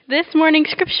This morning's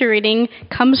scripture reading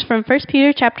comes from 1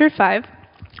 Peter chapter 5,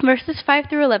 verses 5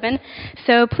 through 11,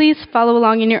 so please follow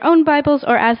along in your own Bibles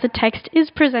or as the text is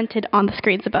presented on the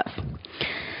screens above.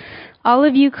 All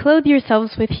of you clothe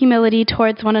yourselves with humility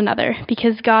towards one another,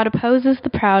 because God opposes the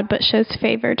proud but shows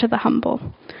favor to the humble.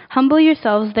 Humble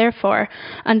yourselves, therefore,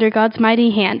 under God's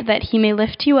mighty hand, that he may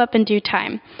lift you up in due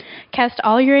time. Cast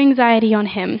all your anxiety on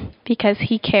him, because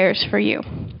he cares for you.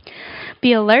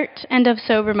 Be alert and of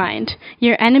sober mind.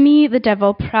 Your enemy, the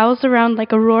devil, prowls around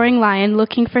like a roaring lion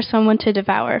looking for someone to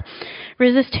devour.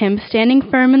 Resist him, standing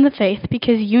firm in the faith,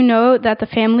 because you know that the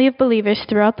family of believers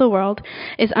throughout the world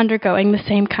is undergoing the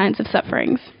same kinds of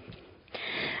sufferings.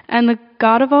 And the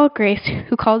God of all grace,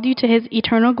 who called you to his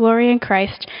eternal glory in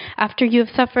Christ, after you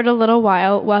have suffered a little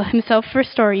while, will himself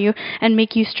restore you and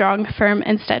make you strong, firm,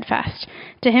 and steadfast.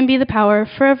 To him be the power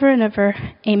forever and ever.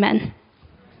 Amen.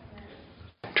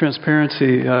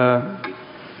 Transparency.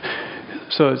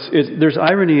 So there's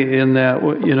irony in that,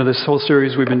 this whole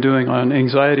series we've been doing on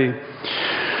anxiety,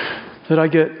 that I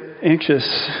get anxious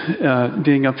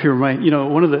being up here.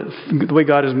 One of the way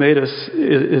God has made us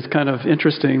is kind of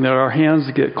interesting, that our hands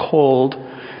get cold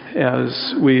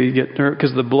as we get nervous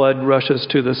because the blood rushes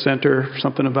to the center.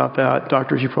 Something about that.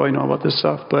 Doctors, you probably know about this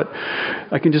stuff, but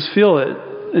I can just feel it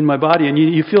in my body, and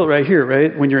you feel it right here,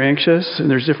 right? When you're anxious,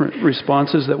 and there's different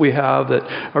responses that we have that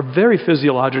are very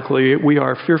physiologically, we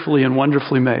are fearfully and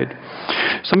wonderfully made.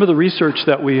 Some of the research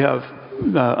that we have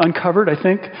uncovered, I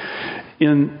think,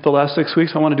 in the last 6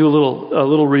 weeks, I want to do a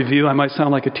little review. I might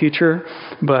sound like a teacher,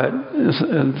 but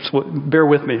bear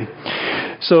with me.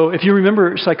 So if you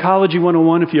remember Psychology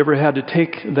 101, if you ever had to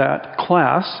take that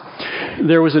class,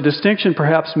 there was a distinction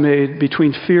perhaps made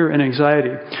between fear and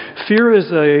anxiety. Fear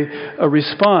is a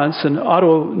response, an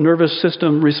auto-nervous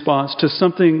system response to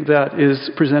something that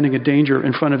is presenting a danger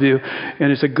in front of you,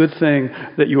 and it's a good thing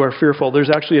that you are fearful.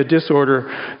 There's actually a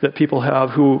disorder that people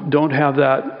have who don't have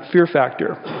that fear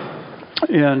factor.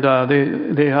 And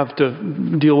they have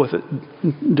to deal with it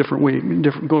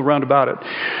go around about it.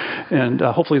 And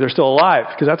hopefully they're still alive,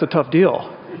 because that's a tough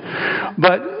deal.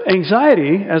 But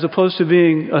anxiety, as opposed to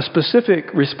being a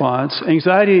specific response,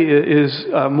 anxiety is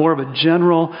more of a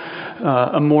general,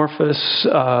 amorphous,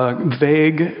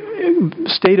 vague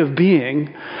state of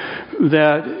being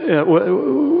that,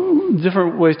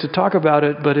 different ways to talk about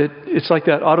it, but it's like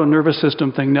that auto-nervous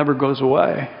system thing never goes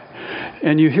away.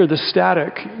 And you hear the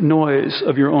static noise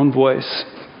of your own voice.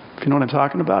 If you know what I'm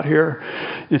talking about here.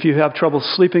 If you have trouble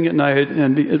sleeping at night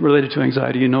and related to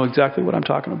anxiety, you know exactly what I'm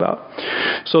talking about.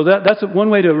 So that's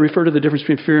one way to refer to the difference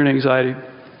between fear and anxiety.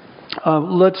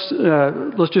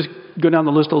 Let's just go down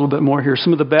the list a little bit more here.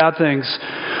 Some of the bad things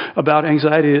about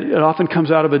anxiety, it often comes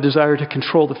out of a desire to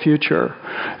control the future.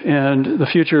 And the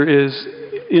future is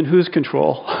in whose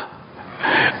control?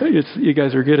 You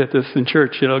guys are good at this in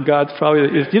church. God's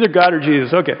it's either God or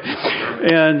Jesus. Okay.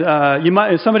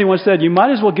 And somebody once said, you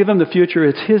might as well give him the future.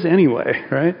 It's his anyway,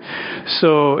 right?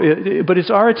 So, but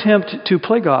it's our attempt to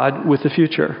play God with the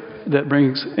future that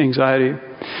brings anxiety.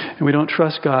 And we don't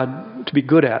trust God to be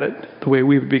good at it the way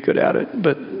we would be good at it,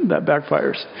 but that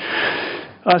backfires.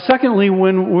 Secondly,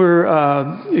 when we're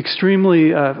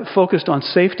extremely focused on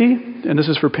safety, and this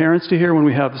is for parents to hear, when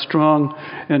we have strong,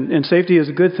 and safety is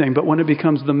a good thing, but when it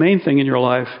becomes the main thing in your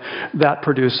life, that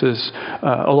produces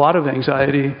a lot of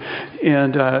anxiety.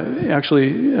 And actually,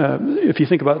 if you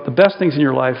think about the best things in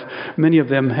your life, many of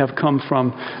them have come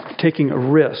from taking a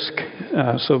risk.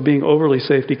 So being overly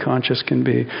safety conscious can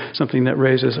be something that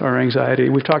raises our anxiety.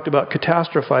 We've talked about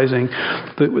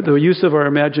catastrophizing, the use of our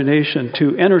imagination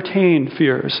to entertain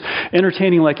fears.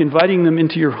 Entertaining, like inviting them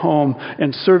into your home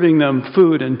and serving them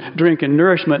food and drink and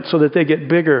nourishment so that they get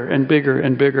bigger and bigger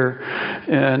and bigger.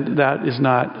 And that is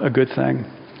not a good thing.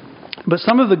 But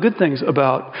some of the good things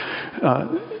about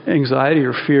anxiety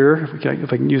or fear,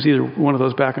 if I can use either one of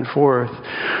those back and forth,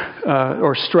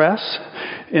 or stress,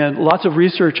 and lots of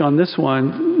research on this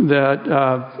one, that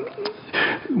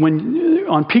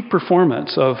on peak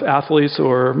performance of athletes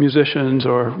or musicians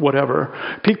or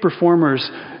whatever, peak performers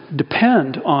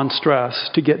depend on stress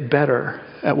to get better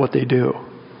at what they do.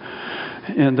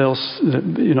 And they'll,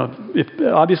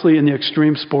 obviously in the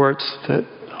extreme sports,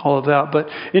 all of that, but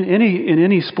in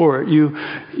any sport,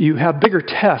 you have bigger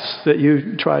tests that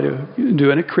you try to do,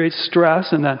 and it creates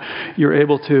stress, and then you're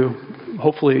able to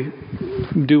hopefully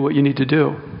do what you need to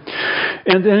do.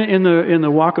 And then in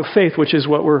the walk of faith, which is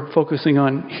what we're focusing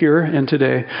on here and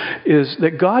today, is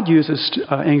that God uses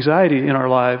anxiety in our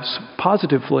lives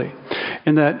positively,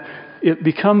 and that it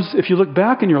becomes, if you look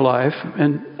back in your life,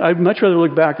 and I'd much rather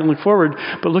look back than look forward,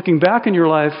 but looking back in your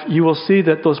life, you will see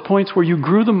that those points where you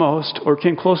grew the most or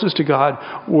came closest to God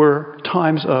were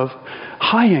times of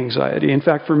high anxiety. In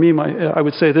fact, for me, I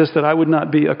would say this, that I would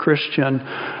not be a Christian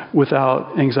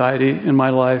without anxiety in my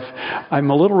life.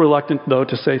 I'm a little reluctant, though,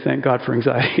 to say thank God for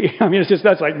anxiety. I mean,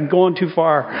 that's like going too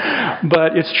far.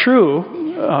 But it's true.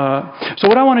 So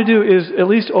what I want to do is at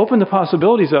least open the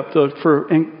possibilities up, though,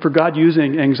 for God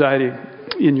using anxiety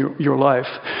in your life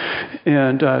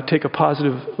and take a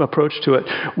positive approach to it.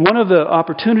 One of the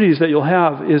opportunities that you'll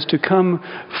have is to come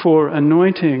for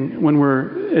anointing when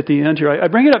we're at the end here. I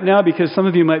bring it up now because some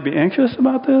of you might be anxious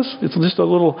about this. It's just a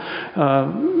little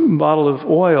bottle of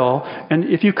oil. And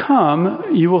if you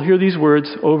come, you will hear these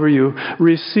words over you.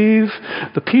 Receive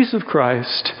the peace of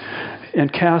Christ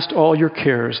and cast all your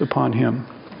cares upon him.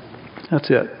 That's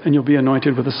it. And you'll be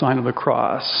anointed with the sign of the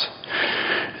cross.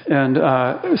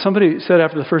 And somebody said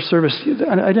after the first service,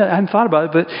 I hadn't thought about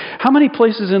it, but how many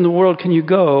places in the world can you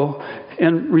go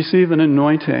and receive an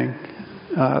anointing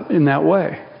in that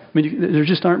way? I mean, there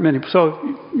just aren't many.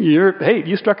 So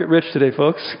you struck it rich today,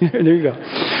 folks. There you go.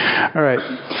 All right.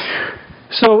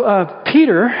 So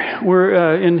Peter,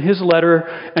 we're in his letter,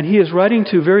 and he is writing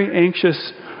to very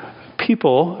anxious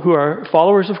people who are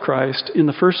followers of Christ in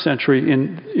the first century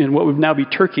in what would now be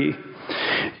Turkey.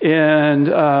 And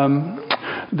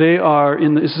they are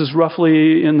this is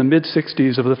roughly in the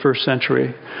mid-60s of the first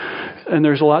century. And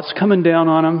there's lots coming down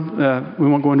on them. We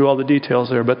won't go into all the details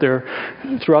there, but they're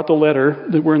throughout the letter,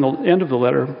 we're in the end of the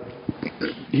letter,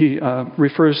 he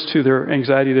refers to their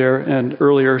anxiety there and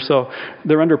earlier. So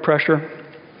they're under pressure.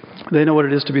 They know what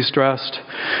it is to be stressed.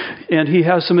 And he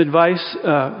has some advice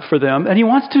for them. And he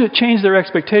wants to change their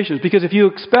expectations, because if you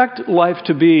expect life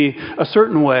to be a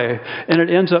certain way and it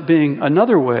ends up being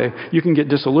another way, you can get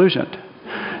disillusioned.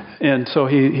 And so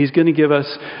he's going to give us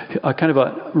a kind of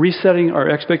a resetting our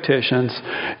expectations.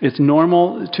 It's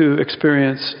normal to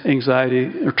experience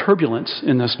anxiety or turbulence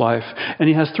in this life. And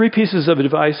he has 3 pieces of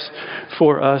advice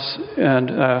for us, and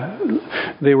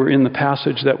they were in the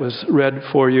passage that was read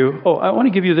for you. Oh, I want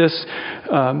to give you this.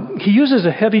 He uses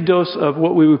a heavy dose of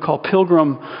what we would call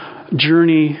pilgrim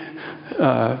journey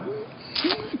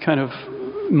kind of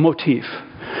motif.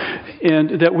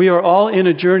 And that we are all in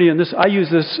a journey, and I use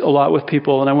this a lot with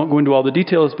people, and I won't go into all the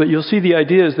details, but you'll see the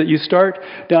idea is that you start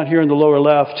down here in the lower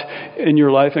left in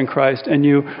your life in Christ, and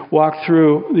you walk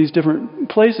through these different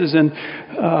places, and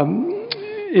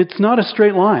it's not a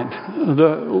straight line.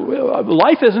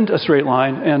 Life isn't a straight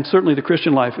line, and certainly the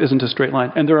Christian life isn't a straight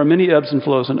line. And there are many ebbs and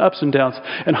flows and ups and downs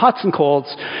and hots and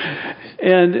colds.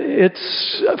 And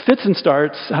it's fits and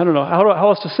starts. I don't know how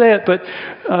else to say it, but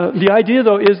the idea,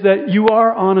 though, is that you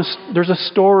are there's a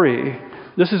story.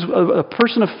 This is a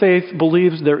person of faith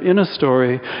believes they're in a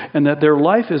story and that their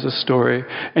life is a story,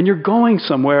 and you're going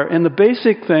somewhere. And the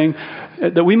basic thing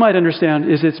that we might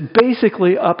understand is it's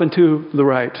basically up and to the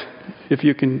right. If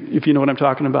you know what I'm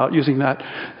talking about, using that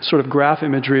sort of graph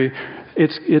imagery,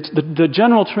 it's the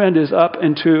general trend is up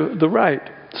and to the right.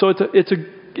 So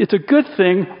it's a good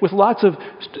thing with lots of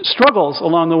struggles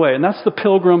along the way, and that's the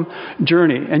pilgrim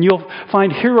journey. And you'll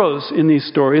find heroes in these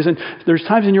stories, and there's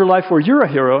times in your life where you're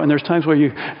a hero, and there's times where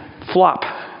you flop,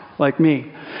 like me.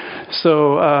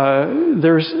 So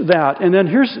there's that. And then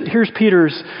here's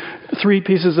Peter's 3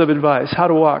 pieces of advice: how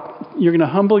to walk. You're going to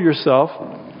humble yourself.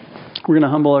 We're going to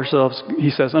humble ourselves, he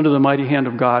says, under the mighty hand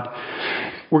of God.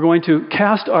 We're going to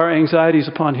cast our anxieties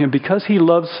upon him because he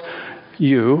loves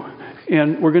you.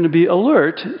 And we're going to be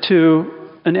alert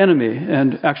to an enemy.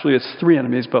 And actually it's 3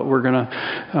 enemies, but we're going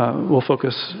to, we'll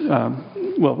focus,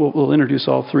 we'll introduce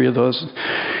all 3 of those.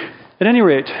 At any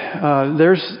rate,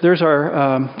 there's our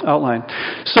outline.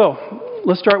 So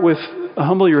let's start with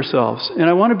humble yourselves. And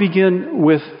I want to begin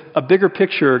with a bigger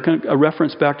picture, kind of a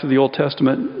reference back to the Old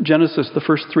Testament, Genesis, the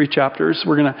first 3 chapters.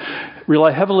 We're going to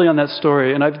rely heavily on that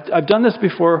story. And I've done this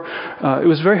before. It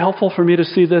was very helpful for me to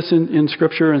see this in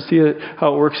Scripture and see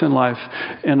how it works in life.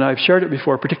 And I've shared it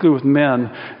before, particularly with men.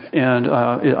 And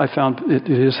I found it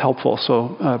is helpful.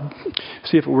 So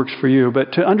see if it works for you.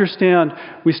 But to understand,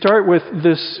 we start with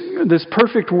this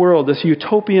perfect world, this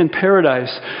utopian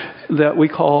paradise that we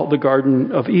call the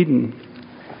Garden of Eden.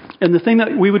 And the thing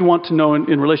that we would want to know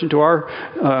in relation to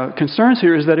our concerns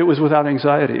here is that it was without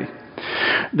anxiety.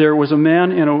 There was a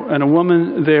man and a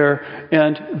woman there,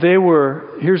 and they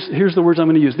were, here's the words I'm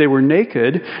going to use, they were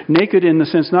naked in the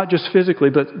sense not just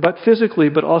physically, but physically,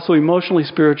 but also emotionally,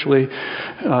 spiritually,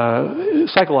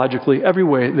 psychologically, every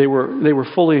way. They were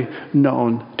fully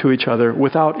known to each other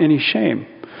without any shame.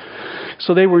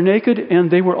 So they were naked, and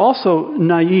they were also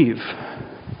naive.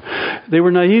 They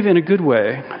were naive in a good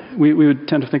way. We would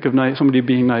tend to think of somebody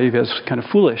being naive as kind of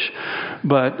foolish,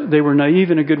 but they were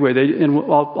naive in a good way. And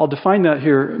I'll define that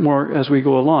here more as we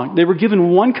go along. They were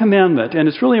given one commandment, and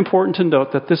it's really important to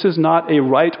note that this is not a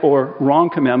right or wrong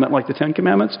commandment like the Ten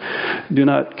Commandments. Do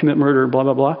not commit murder, blah,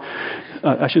 blah, blah.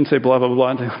 I shouldn't say blah, blah,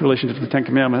 blah in relation to the Ten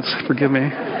Commandments. Forgive me.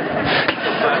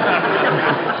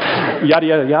 Yada,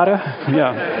 yada, yada.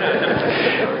 Yeah.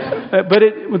 But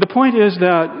the point is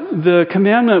that the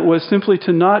commandment was simply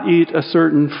to not eat a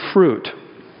certain fruit.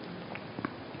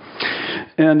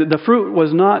 And the fruit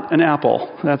was not an apple.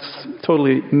 That's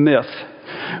totally myth.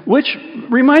 Which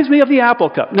reminds me of the apple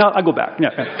cup. No, I'll go back. Yeah.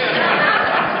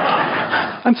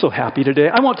 I'm so happy today.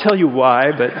 I won't tell you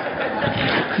why, but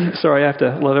sorry, I have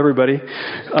to love everybody.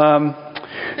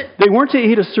 They weren't to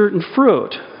eat a certain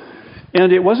fruit.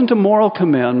 And it wasn't a moral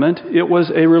commandment, it was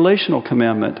a relational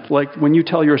commandment. Like when you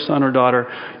tell your son or daughter,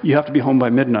 you have to be home by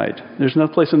midnight. There's no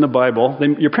place in the Bible.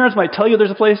 Your parents might tell you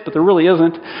there's a place, but there really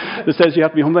isn't, that says you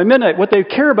have to be home by midnight. What they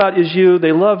care about is you,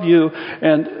 they love you,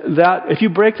 and that if you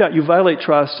break that, you violate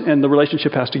trust, and the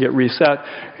relationship has to get reset.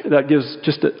 That gives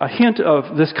just a hint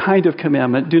of this kind of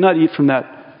commandment. Do not eat from that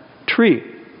tree.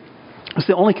 It's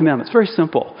the only commandment. It's very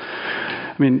simple.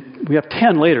 I mean, we have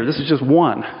 10 later. This is just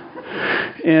one.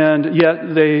 And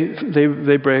yet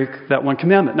they break that one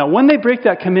commandment. Now, when they break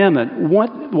that commandment,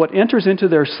 what enters into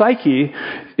their psyche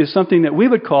is something that we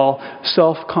would call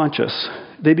self-conscious.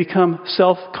 They become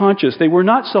self-conscious. They were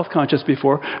not self-conscious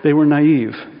before. They were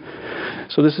naive.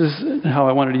 So this is how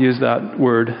I wanted to use that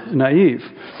word, naive.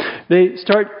 They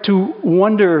start to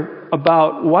wonder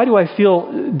about, why do I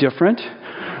feel different?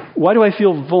 Why do I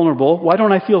feel vulnerable? Why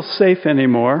don't I feel safe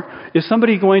anymore? Is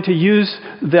somebody going to use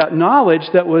that knowledge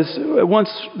that was once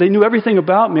they knew everything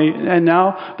about me and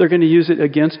now they're going to use it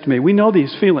against me? We know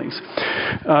these feelings.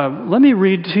 Let me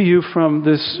read to you from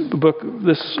this book.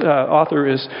 This author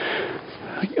is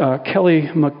Kelly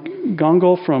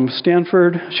McGonigal from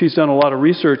Stanford. She's done a lot of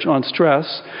research on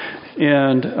stress,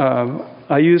 and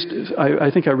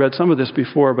I think I read some of this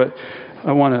before, but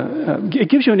I want to, it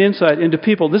gives you an insight into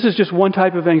people. This is just one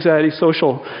type of anxiety,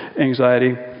 social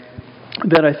anxiety,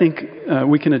 that I think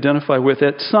we can identify with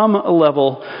at some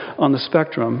level on the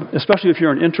spectrum, especially if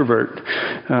you're an introvert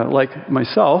like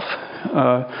myself.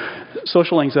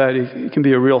 Social anxiety can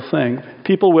be a real thing.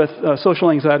 People with social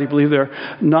anxiety believe they're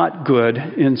not good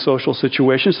in social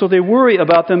situations, so they worry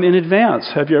about them in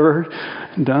advance. Have you ever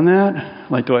done that?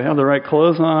 Like, do I have the right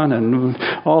clothes on and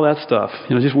all that stuff?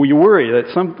 Just you worry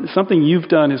that something you've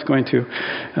done is going to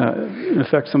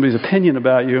affect somebody's opinion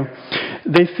about you.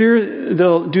 They fear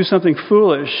they'll do something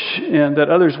foolish and that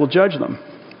others will judge them.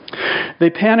 They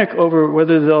panic over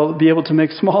whether they'll be able to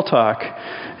make small talk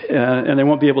and they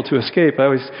won't be able to escape.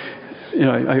 I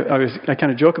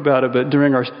kind of joke about it, but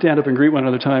during our stand-up and greet one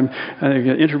other time, I think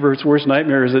introverts' worst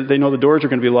nightmare is that they know the doors are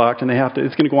going to be locked and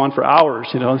it's going to go on for hours.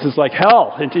 This is like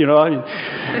hell.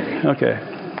 Okay.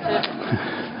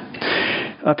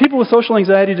 People with social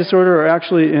anxiety disorder are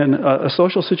actually in a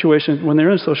social situation. When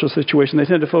they're in a social situation, they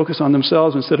tend to focus on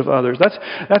themselves instead of others.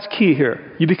 That's key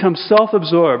here. You become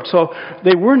self-absorbed. So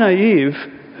they were naive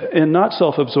and not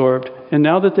self-absorbed, and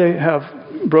now that they have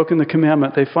broken the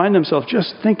commandment, they find themselves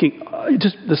just thinking,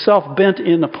 just the self bent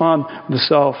in upon the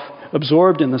self,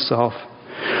 absorbed in the self.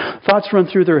 Thoughts run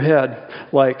through their head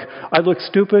like, I look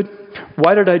stupid.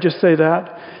 Why did I just say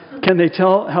that? Can they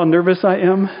tell how nervous I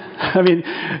am? I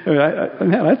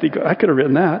think I could have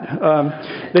written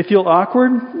that. They feel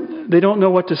awkward. They don't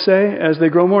know what to say. As they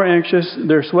grow more anxious,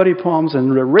 their sweaty palms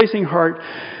and their racing heart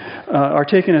are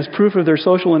taken as proof of their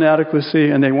social inadequacy,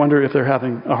 and they wonder if they're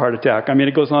having a heart attack.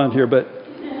 It goes on here, but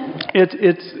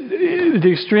it's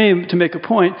the extreme to make a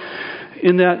point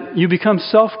in that you become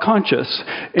self-conscious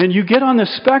and you get on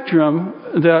this spectrum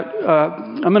that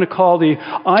I'm going to call the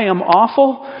I am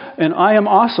awful and I am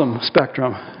awesome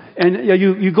spectrum. And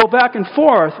you go back and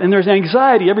forth, and there's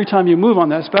anxiety every time you move on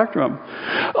that spectrum.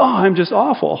 Oh, I'm just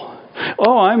awful.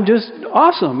 Oh, I'm just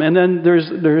awesome. And then there's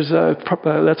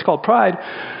that's called pride.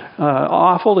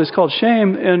 Awful is called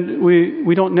shame, and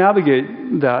we don't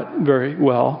navigate that very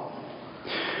well.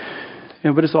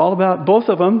 But it's all about both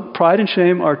of them. Pride and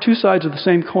shame are two sides of the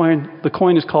same coin. The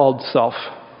coin is called self.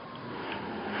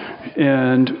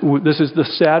 And this is the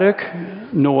static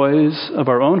noise of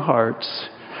our own hearts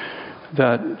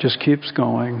that just keeps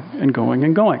going and going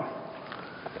and going.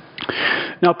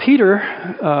 Now, Peter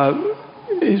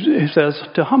he says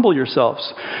to humble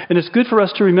yourselves. And it's good for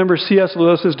us to remember C.S.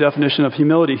 Lewis's definition of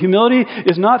humility. Humility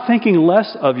is not thinking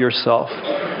less of yourself,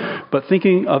 but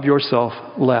thinking of yourself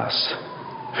less.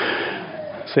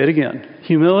 say it again.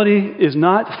 Humility is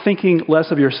not thinking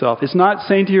less of yourself. It's not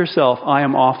saying to yourself, I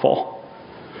am awful.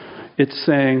 It's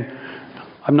saying,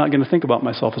 I'm not going to think about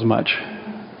myself as much.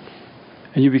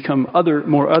 And you become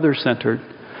more other-centered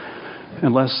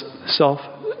and less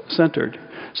self-centered.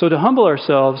 So to humble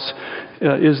ourselves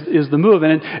is the move.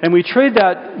 And we trade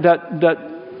that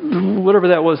whatever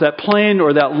that was, that plane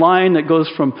or that line that goes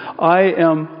from I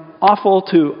am awful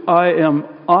to I am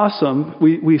awesome.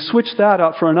 We switch that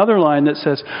out for another line that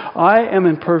says I am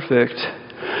imperfect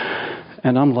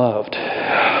and I'm loved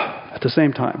at the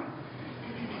same time.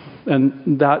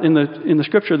 And that in the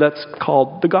scripture, that's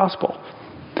called the gospel.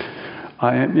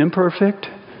 I am imperfect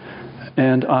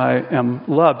and I am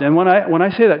loved. And when I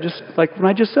say that, just like when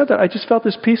I just said that, I just felt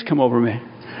this peace come over me.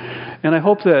 And I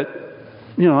hope that,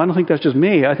 I don't think that's just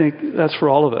me. I think that's for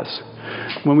all of us.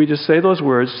 When we just say those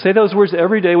words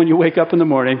every day when you wake up in the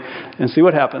morning and see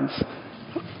what happens.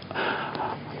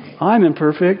 I'm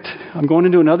imperfect. I'm going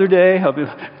into another day of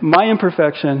my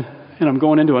imperfection, and I'm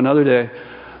going into another day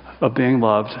of being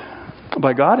loved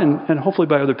by God and hopefully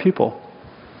by other people.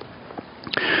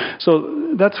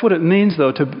 So that's what it means,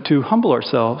 though, to humble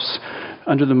ourselves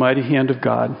under the mighty hand of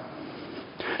God,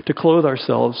 to clothe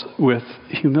ourselves with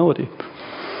humility.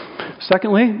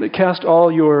 Secondly, cast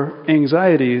all your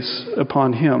anxieties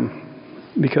upon Him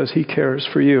because He cares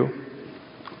for you.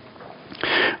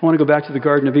 I want to go back to the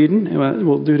Garden of Eden, and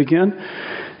we'll do it again.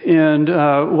 And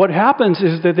what happens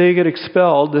is that they get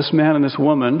expelled, this man and this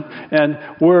woman, and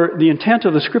the intent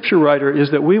of the scripture writer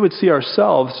is that we would see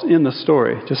ourselves in the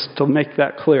story, just to make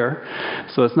that clear.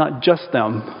 So it's not just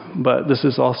them, but this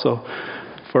is also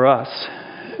for us.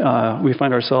 We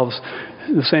find ourselves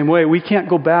the same way. We can't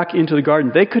go back into the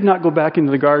garden. They could not go back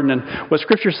into the garden. And what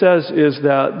Scripture says is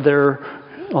that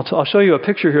I'll show you a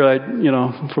picture here,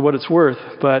 for what it's worth.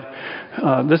 But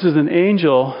this is an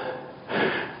angel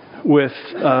with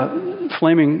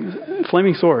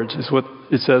flaming swords, is what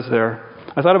it says there.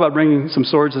 I thought about bringing some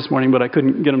swords this morning, but I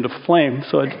couldn't get them to flame,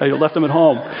 so I left them at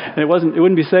home. And it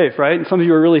wouldn't be safe, right? And some of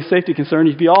you are really safety concerned.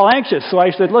 You'd be all anxious. So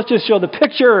I said, let's just show the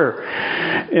picture.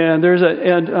 And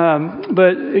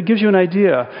but it gives you an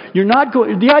idea.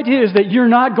 The idea is that you're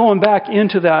not going back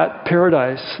into that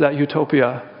paradise, that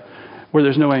utopia, where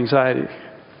there's no anxiety.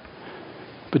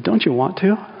 But don't you want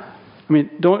to? I mean,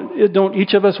 don't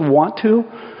each of us want to?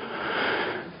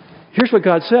 Here's what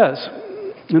God says.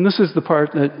 And this is the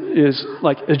part that is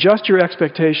like, adjust your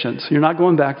expectations. You're not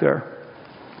going back there.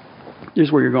 Here's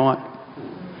where you're going.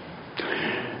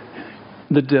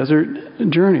 The desert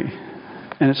journey.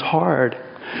 And it's hard.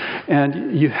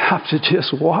 And you have to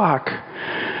just walk.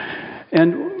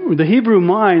 And the Hebrew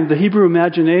mind, the Hebrew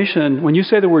imagination, when you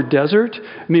say the word desert,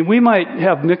 I mean, we might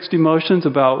have mixed emotions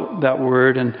about that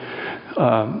word, and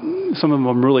some of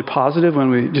them really positive when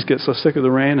we just get so sick of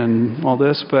the rain and all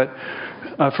this, but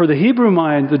for the Hebrew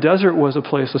mind, the desert was a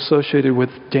place associated with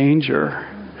danger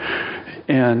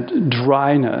and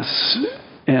dryness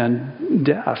and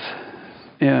death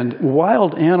and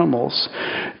wild animals.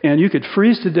 And you could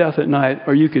freeze to death at night,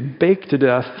 or you could bake to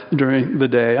death during the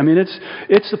day. I mean,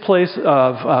 it's a place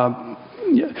of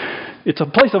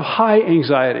high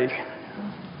anxiety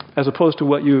as opposed to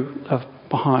what you left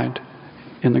behind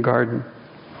in the garden.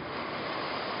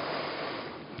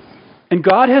 And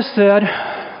God has said,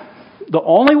 the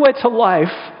only way to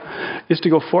life is to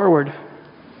go forward.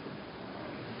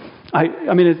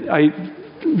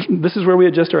 This is where we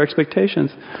adjust our expectations.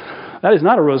 That is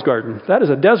not a rose garden. That is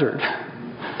a desert.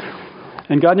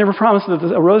 And God never promised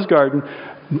a rose garden,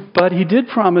 but He did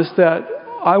promise that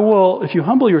if you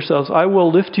humble yourselves, I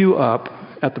will lift you up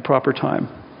at the proper time.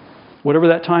 Whatever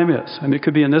that time is. I mean, it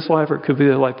could be in this life or it could be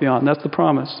the life beyond. That's the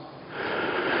promise.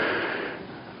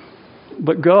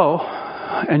 But go,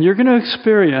 and you're going to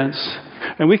experience,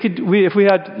 and if we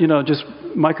had, just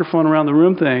microphone around the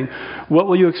room thing, what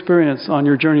will you experience on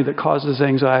your journey that causes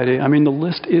anxiety? I mean, the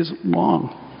list is long.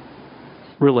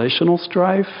 Relational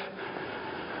strife,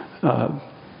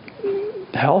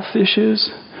 health issues,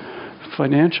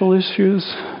 financial issues.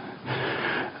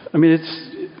 I mean,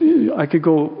 I could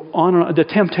go on and on. The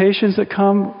temptations that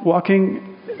come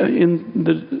walking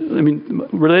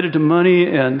related to money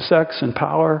and sex and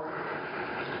power.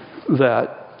 Who's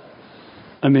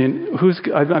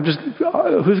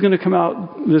going to come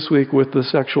out this week with the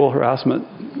sexual harassment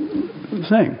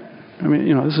thing? I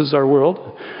mean, this is our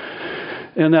world,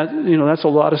 and that's a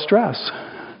lot of stress.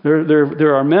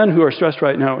 There are men who are stressed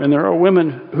right now, and there are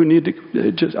women who need to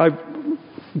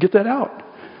get that out.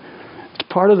 It's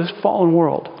part of this fallen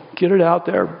world. Get it out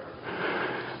there.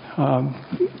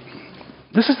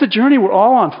 This is the journey we're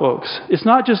all on, folks. It's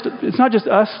not just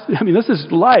us. I mean, this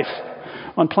is life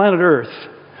on planet Earth.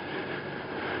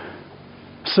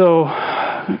 So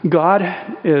God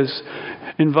is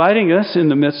inviting us in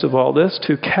the midst of all this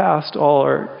to cast all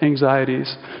our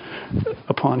anxieties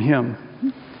upon Him.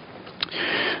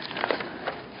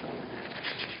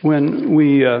 When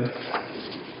we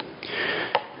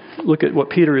look at what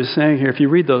Peter is saying here, if you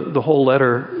read the whole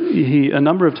letter, a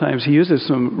number of times he uses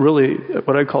some really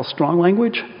what I call strong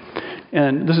language.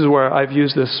 And this is where I've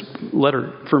used this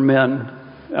letter for men.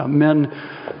 I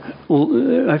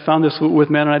found this with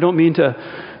men, and I don't mean to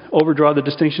overdraw the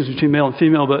distinctions between male and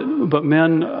female, but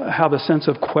men have a sense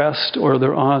of quest, or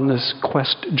they're on this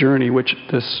quest journey, which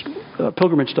this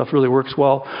pilgrimage stuff really works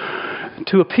well,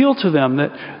 to appeal to them,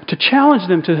 to challenge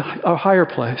them to a higher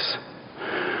place.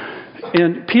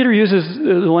 And Peter uses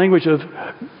the language of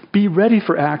be ready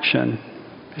for action.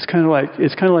 It's kind of like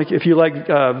if you like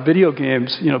video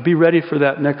games, be ready for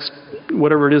that next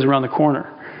whatever it is around the corner.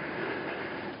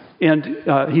 And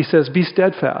he says, be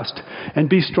steadfast and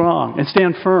be strong and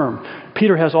stand firm.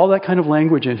 Peter has all that kind of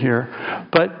language in here.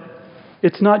 But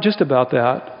it's not just about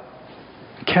that.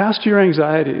 Casting your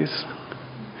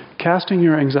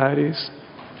anxieties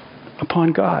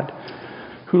upon God,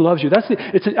 who loves you.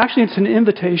 It's an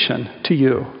invitation to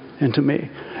you and to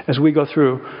me as we go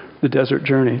through the desert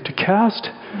journey, to cast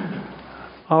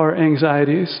our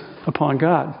anxieties upon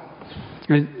God.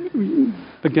 And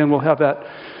again, we'll have a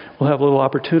little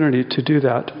opportunity to do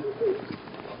that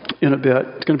in a bit.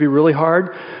 It's going to be really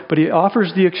hard, but he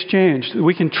offers the exchange.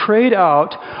 We can trade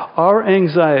out our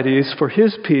anxieties for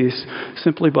his peace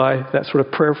simply by that sort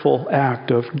of prayerful act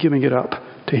of giving it up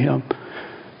to him. I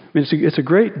mean, it's a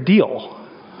great deal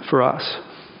for us.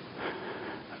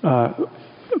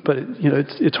 But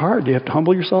it's hard. You have to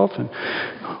humble yourself and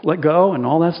let go and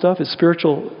all that stuff. It's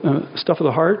spiritual stuff of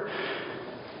the heart.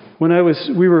 When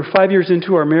we were 5 years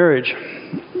into our marriage,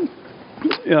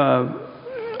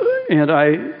 and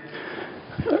I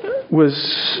was,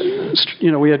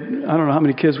 we had, I don't know how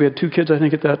many kids. We had 2 kids, I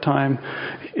think, at that time.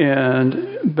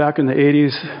 And back in the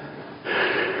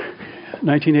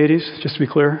 1980s, just to be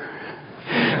clear.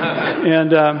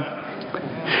 And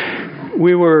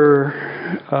we were,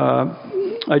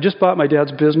 I just bought my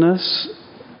dad's business,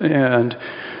 and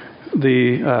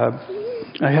I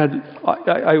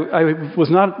was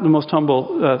not the most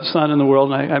humble son in the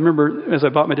world. And I remember as I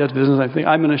bought my dad's business, I think,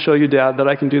 I'm going to show you, Dad, that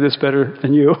I can do this better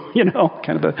than you.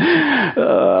 Kind of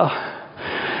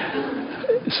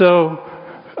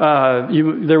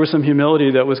there was some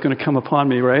humility that was going to come upon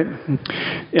me, right?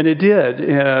 And it did,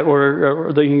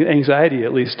 or the anxiety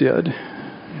at least did.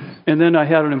 And then I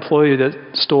had an employee that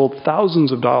stole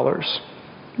thousands of dollars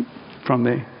from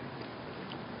me.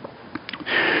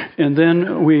 And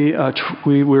then we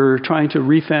were trying to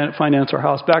refinance our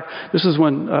house back. This is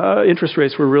when interest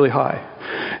rates were really high,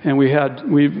 and we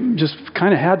just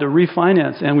kind of had to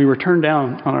refinance, and we were turned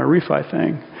down on our refi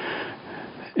thing.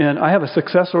 And I have a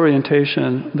success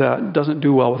orientation that doesn't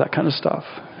do well with that kind of stuff.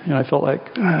 I felt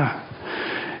like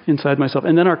inside myself.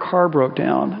 And then our car broke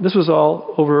down. This was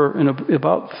all over in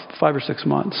about 5 or 6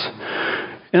 months.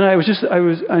 And I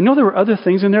know there were other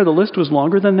things in there. The list was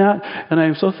longer than that. And I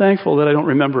am so thankful that I don't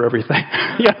remember everything.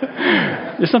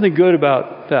 There's something good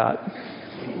about that.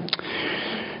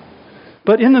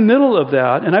 But in the middle of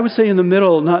that, and I would say in the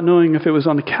middle, not knowing if it was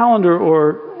on the calendar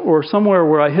or somewhere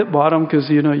where I hit bottom, because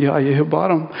you hit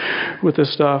bottom with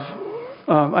this stuff,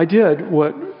 I did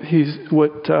what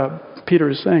Peter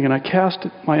is saying, and I cast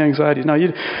my anxieties. Now,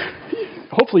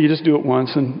 hopefully you just do it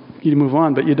once and you move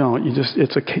on, but you don't.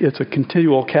 It's a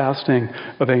continual casting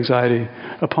of anxiety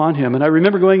upon him. And I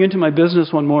remember going into my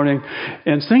business one morning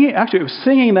and singing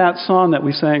that song that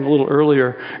we sang a little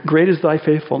earlier, "Great is Thy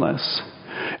Faithfulness,"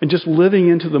 and just living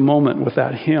into the moment with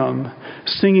that hymn,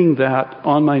 singing that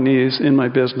on my knees in my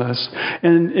business.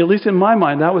 And at least in my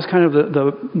mind, that was kind of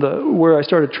the where I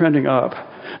started trending up.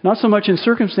 Not so much in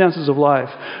circumstances of life,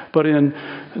 but in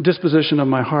disposition of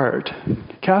my heart.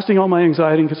 Casting all my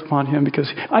anxieties upon him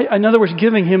because, in other words,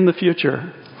 giving him the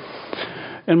future.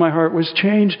 And my heart was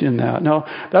changed in that. Now,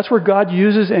 that's where God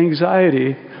uses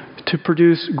anxiety to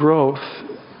produce growth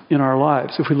in our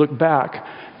lives. If we look back,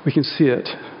 we can see it.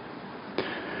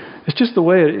 It's just the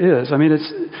way it is. I mean,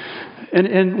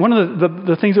 and one of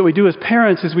the things that we do as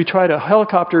parents is we try to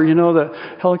helicopter, the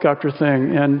helicopter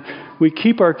thing, and we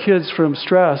keep our kids from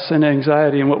stress and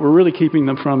anxiety, and what we're really keeping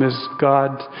them from is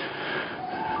God.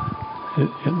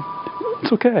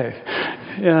 It's okay.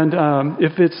 And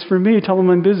if it's for me, tell them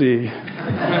I'm busy.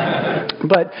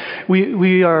 But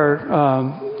we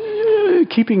are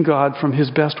keeping God from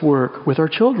his best work with our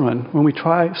children when we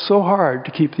try so hard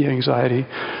to keep the anxiety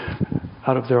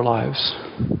out of their lives.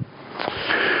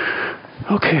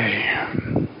 Okay.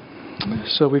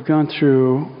 So we've gone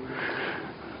through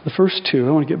The first two,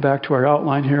 I want to get back to our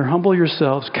outline here. Humble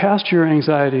yourselves, cast your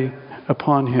anxiety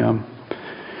upon him.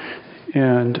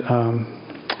 And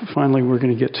finally, we're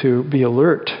going to get to be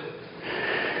alert.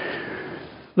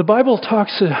 The Bible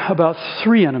talks about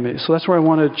three enemies, so that's where I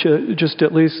wanted to just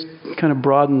at least kind of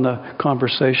broaden the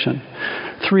conversation.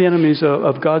 Three enemies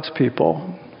of God's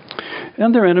people.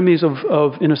 And they're enemies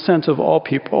of, in a sense, of all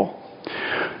people.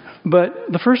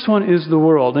 But the first one is the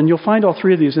world, and you'll find all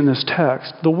three of these in this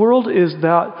text. The world is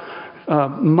that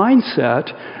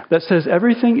mindset that says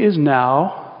everything is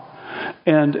now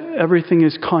and everything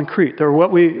is concrete.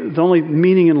 The only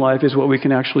meaning in life is what we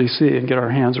can actually see and get our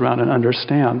hands around and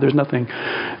understand. There's nothing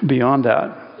beyond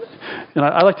that. And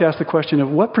I like to ask the question of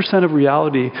what % of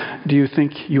reality do you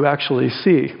think you actually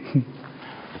see,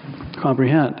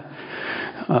 comprehend?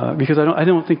 Because I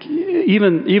don't think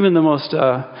even the most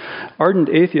ardent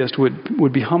atheist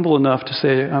would be humble enough to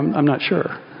say, I'm not sure.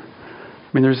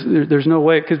 I mean, there's no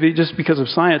way, just because of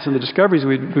science and the discoveries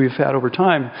we've had over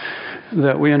time,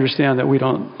 that we understand that we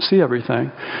don't see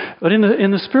everything. But in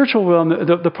the spiritual realm,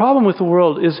 the problem with the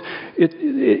world is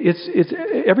it's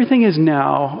everything is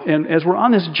now, and as we're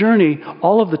on this journey,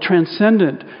 all of the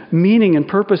transcendent meaning and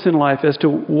purpose in life as to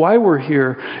why we're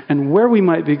here and where we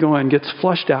might be going gets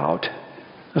flushed out.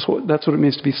 That's what it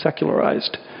means to be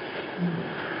secularized.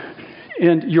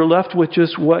 And you're left with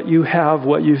just what you have,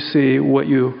 what you see, what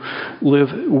you live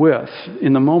with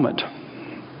in the moment.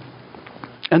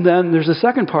 And then there's a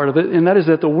second part of it, and that is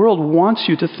that the world wants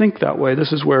you to think that way.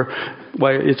 This is why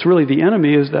it's really the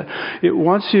enemy, is that it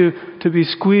wants you to be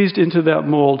squeezed into that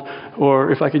mold,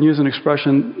 or if I can use an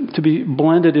expression, to be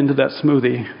blended into that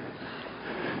smoothie,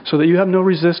 so that you have no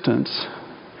resistance,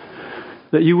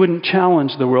 that you wouldn't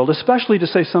challenge the world, especially to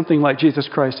say something like Jesus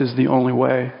Christ is the only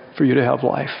way for you to have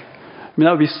life. I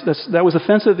mean, that was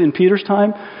offensive in Peter's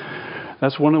time.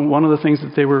 That's one of the things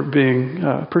that they were being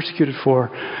persecuted for,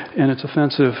 and it's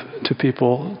offensive to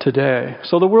people today.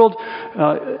 So the world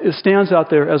it stands out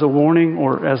there as a warning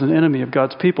or as an enemy of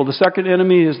God's people. The second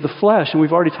enemy is the flesh, and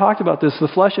we've already talked about this. The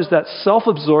flesh is that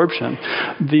self-absorption,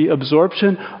 the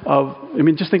absorption of,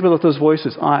 just think about those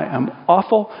voices. I am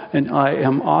awful, and I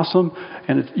am awesome,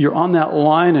 and you're on that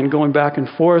line and going back and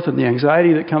forth, and the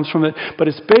anxiety that comes from it. But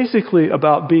it's basically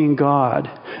about being God,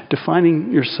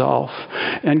 defining yourself.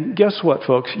 And guess what,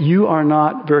 folks? You are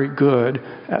not very good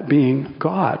at being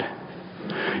God.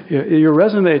 Your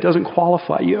resume doesn't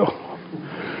qualify you.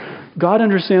 God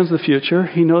understands the future.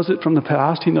 He knows it from the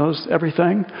past. He knows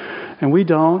everything. And we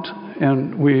don't.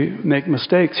 And we make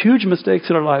mistakes, huge mistakes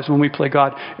in our lives when we play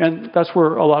God. And that's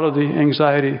where a lot of the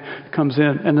anxiety comes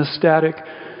in, and the static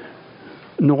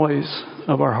noise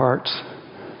of our hearts.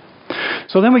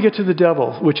 So then we get to the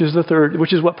devil, which is the third,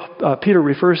 which is what Peter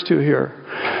refers to here.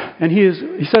 And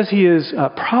he says he is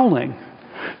prowling.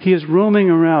 He is roaming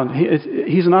around.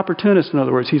 He's an opportunist, in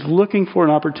other words. He's looking for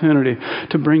an opportunity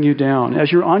to bring you down.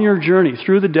 As you're on your journey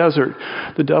through the desert,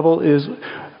 the devil is...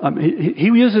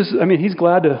 he's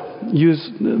glad to use,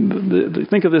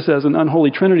 think of this as an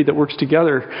unholy trinity that works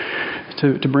together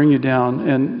to bring you down.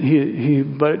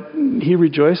 And but he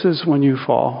rejoices when you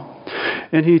fall.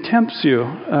 And he tempts you.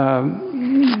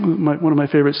 One of my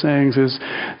favorite sayings is,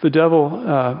 the devil,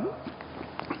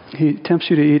 he tempts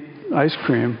you to eat ice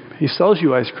cream. He sells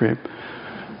you ice cream.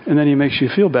 And then he makes you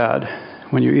feel bad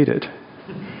when you eat it.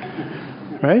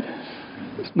 Right?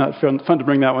 It's not fun to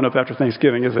bring that one up after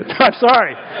Thanksgiving, is it? I'm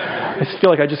sorry. I feel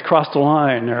like I just crossed a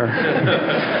line.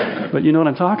 But you know what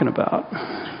I'm talking about.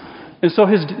 And so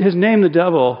his name, the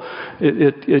devil,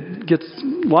 it gets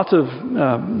lots of...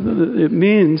 it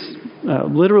means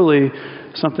literally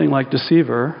something like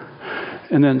deceiver.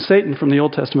 And then Satan from the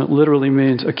Old Testament literally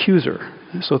means accuser.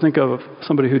 So think of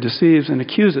somebody who deceives and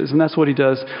accuses, and that's what he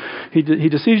does. He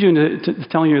deceives you into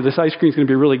telling you this ice cream is going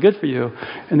to be really good for you,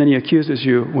 and then he accuses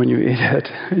you when you eat it.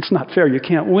 It's not fair. You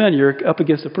can't win. You're up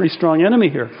against a pretty strong enemy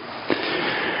here.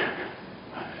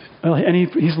 Well, and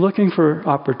he's looking for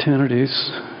opportunities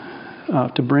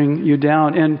to bring you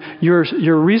down. And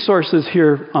your resources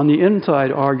here on the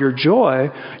inside are your joy.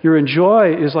 Your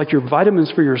joy is like your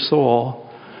vitamins for your soul.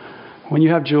 When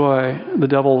you have joy, the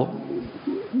devil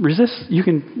resists. You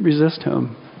can resist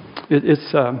him.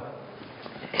 It's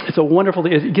a wonderful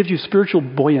thing. It gives you spiritual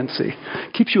buoyancy,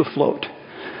 keeps you afloat.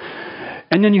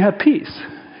 And then you have peace.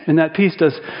 And that peace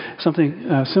does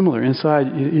something similar. Inside,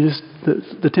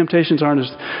 the temptations aren't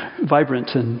as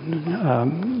vibrant,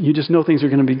 and you just know things are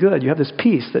going to be good. You have this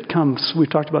peace that comes. We've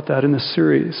talked about that in this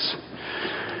series.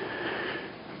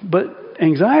 But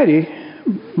anxiety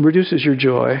reduces your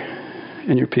joy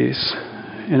and your peace,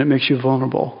 and it makes you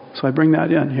vulnerable. So I bring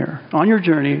that in here. On your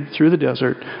journey through the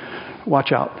desert,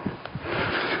 watch out.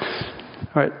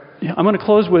 All right. I'm going to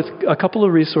close with a couple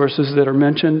of resources that are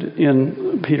mentioned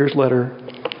in Peter's letter,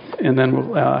 and then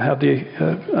we'll have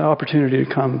the opportunity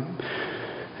to come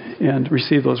and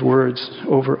receive those words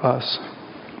over us.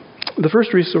 The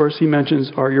first resource he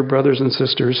mentions are your brothers and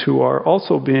sisters who are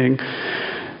also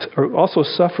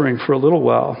suffering for a little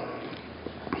while.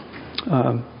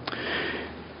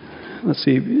 Let's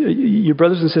see. Your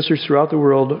brothers and sisters throughout the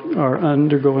world are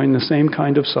undergoing the same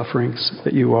kind of sufferings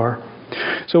that you are.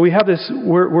 So we have this.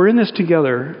 We're in this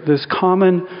together. This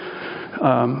common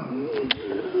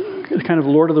kind of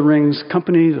Lord of the Rings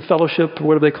company, the fellowship,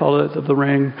 what do they call it, of the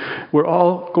ring. We're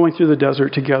all going through the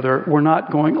desert together. We're not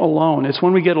going alone. It's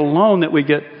when we get alone that we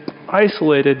get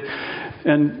isolated.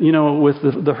 And, with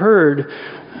the herd,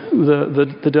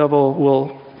 the devil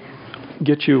will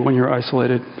get you when you're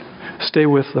isolated. Stay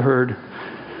with the herd.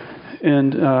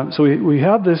 And so we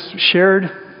have this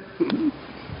shared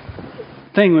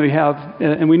thing we have,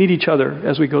 and we need each other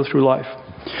as we go through life.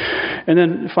 And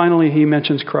then finally, he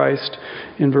mentions Christ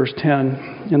in verse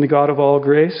 10. And the God of all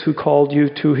grace, who called you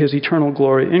to his eternal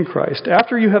glory in Christ,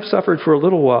 after you have suffered for a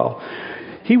little while,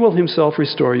 he will himself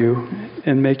restore you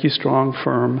and make you strong,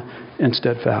 firm, and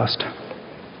steadfast.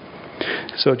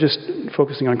 So just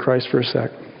focusing on Christ for a sec.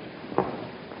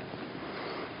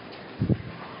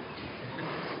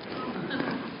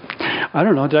 I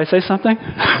don't know. Did I say something?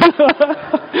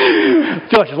 I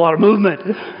feel like there's a lot of movement.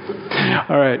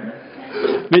 All right.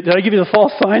 Did I give you the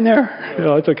false sign there?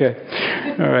 No, it's okay.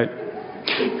 All right.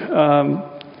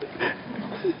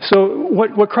 So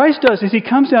what Christ does is he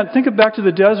comes down, think back to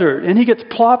the desert, and he gets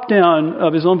plopped down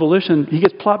of his own volition. He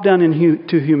gets plopped down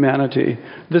into humanity,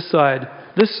 this side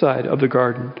of the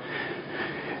garden.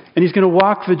 And he's going to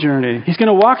walk the journey. He's going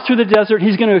to walk through the desert.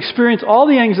 He's going to experience all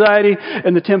the anxiety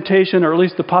and the temptation, or at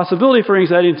least the possibility for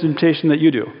anxiety and temptation that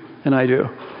you do and I do.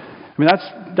 I mean,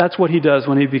 that's what he does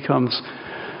when he becomes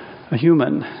a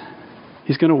human.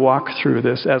 He's going to walk through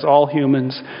this as all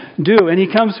humans do. And he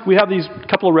comes, we have these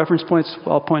couple of reference points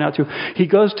I'll point out to. He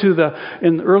goes to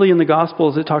early in the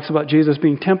Gospels, it talks about Jesus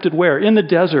being tempted where? In the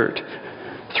desert.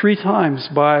 3 times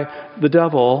by the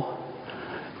devil,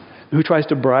 who tries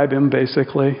to bribe him,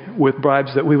 basically, with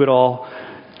bribes that we would all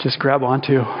just grab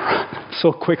onto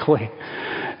so quickly.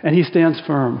 And he stands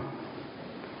firm.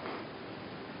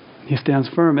 He stands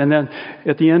firm. And then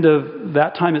at the end of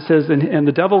that time, it says, and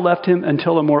the devil left him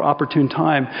until a more opportune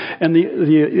time. And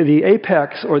the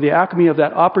apex or the acme of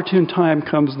that opportune time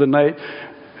comes the night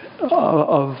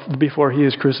before he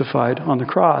is crucified on the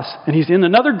cross. And he's in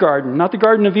another garden, not the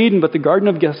Garden of Eden, but the Garden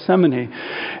of Gethsemane.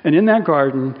 And in that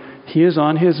garden, he is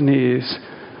on his knees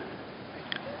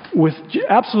with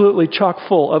absolutely chock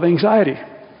full of anxiety.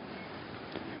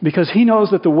 Because he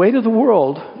knows that the weight of the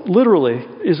world, literally,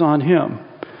 is on him.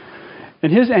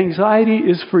 And his anxiety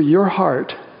is for your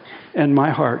heart and my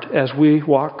heart as we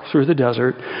walk through the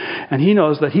desert. And he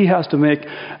knows that he has to make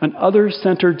an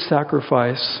other-centered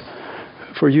sacrifice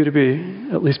for you to be,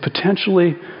 at least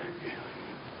potentially,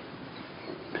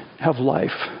 have life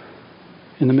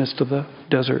in the midst of the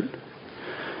desert.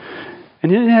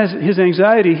 And in his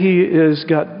anxiety, he has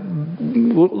got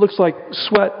what looks like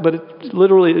sweat, but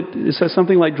it says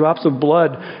something like drops of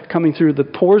blood coming through the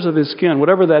pores of his skin,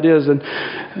 whatever that is. And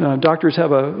doctors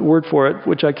have a word for it,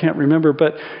 which I can't remember.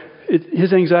 But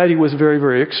his anxiety was very,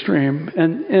 very extreme.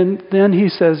 And then he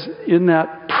says in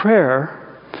that prayer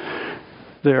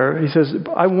there, he says,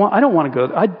 I don't want to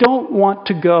go. I don't want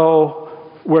to go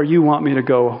where you want me to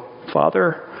go,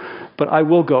 Father, but I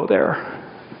will go there.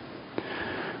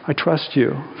 I trust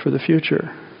you for the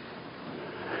future.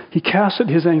 He casted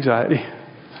his anxiety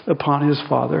upon his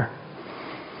Father.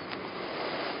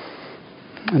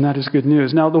 And that is good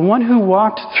news. Now, the one who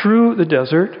walked through the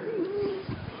desert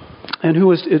and who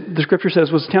was, the scripture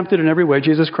says, was tempted in every way,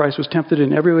 Jesus Christ was tempted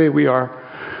in every way we are,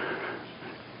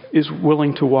 is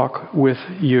willing to walk with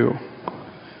you.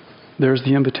 There's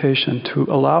the invitation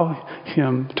to allow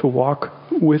him to walk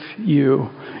with you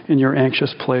in your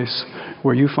anxious place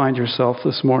where you find yourself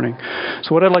this morning.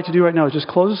 So what I'd like to do right now is just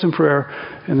close us in prayer,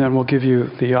 and then we'll give you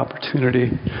the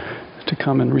opportunity to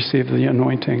come and receive the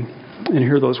anointing and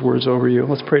hear those words over you.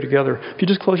 Let's pray together. If you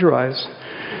just close your eyes.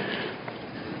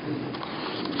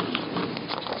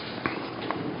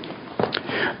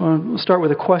 We'll start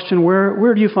with a question.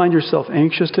 Where do you find yourself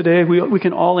anxious today? We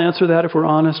can all answer that if we're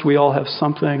honest. We all have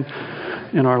something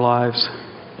in our lives.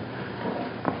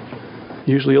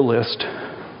 Usually a list.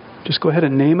 Just go ahead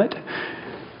and name it.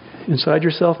 Inside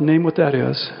yourself, name what that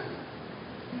is.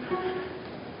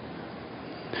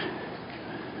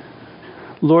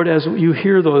 Lord, as you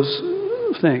hear those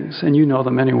things, and you know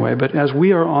them anyway, but as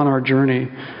we are on our journey,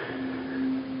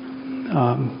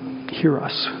 hear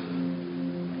us.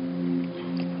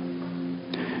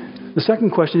 The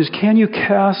second question is, can you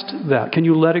cast that? Can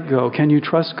you let it go? Can you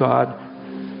trust God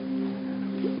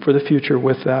for the future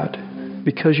with that?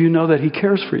 Because you know that He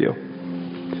cares for you.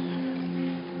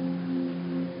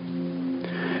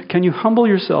 Can you humble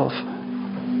yourself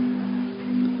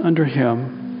under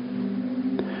Him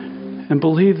and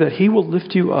believe that He will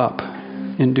lift you up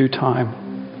in due time?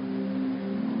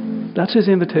 That's His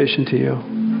invitation to you.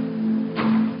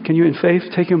 Can you, in faith,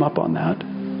 take Him up on that?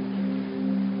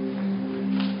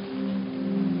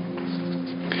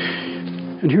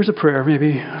 And here's a prayer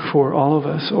maybe for all of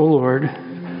us. Oh Lord,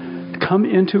 come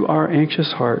into our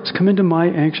anxious hearts. Come into my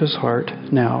anxious heart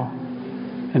now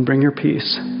and bring your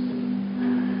peace.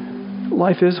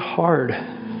 Life is hard.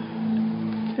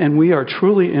 And we are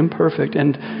truly imperfect.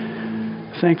 And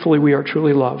thankfully we are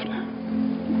truly loved.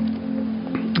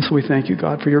 So we thank you,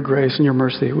 God, for your grace and your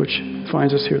mercy, which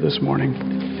finds us here this morning.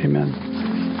 Amen.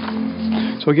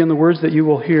 So again, the words that you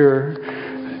will hear,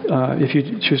 if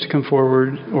you choose to come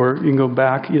forward, or you can go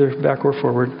back, either back or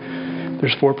forward,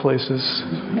 there's 4 places.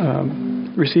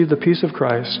 Receive the peace of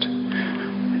Christ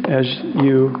as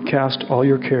you cast all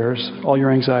your cares, all your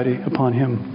anxiety upon Him.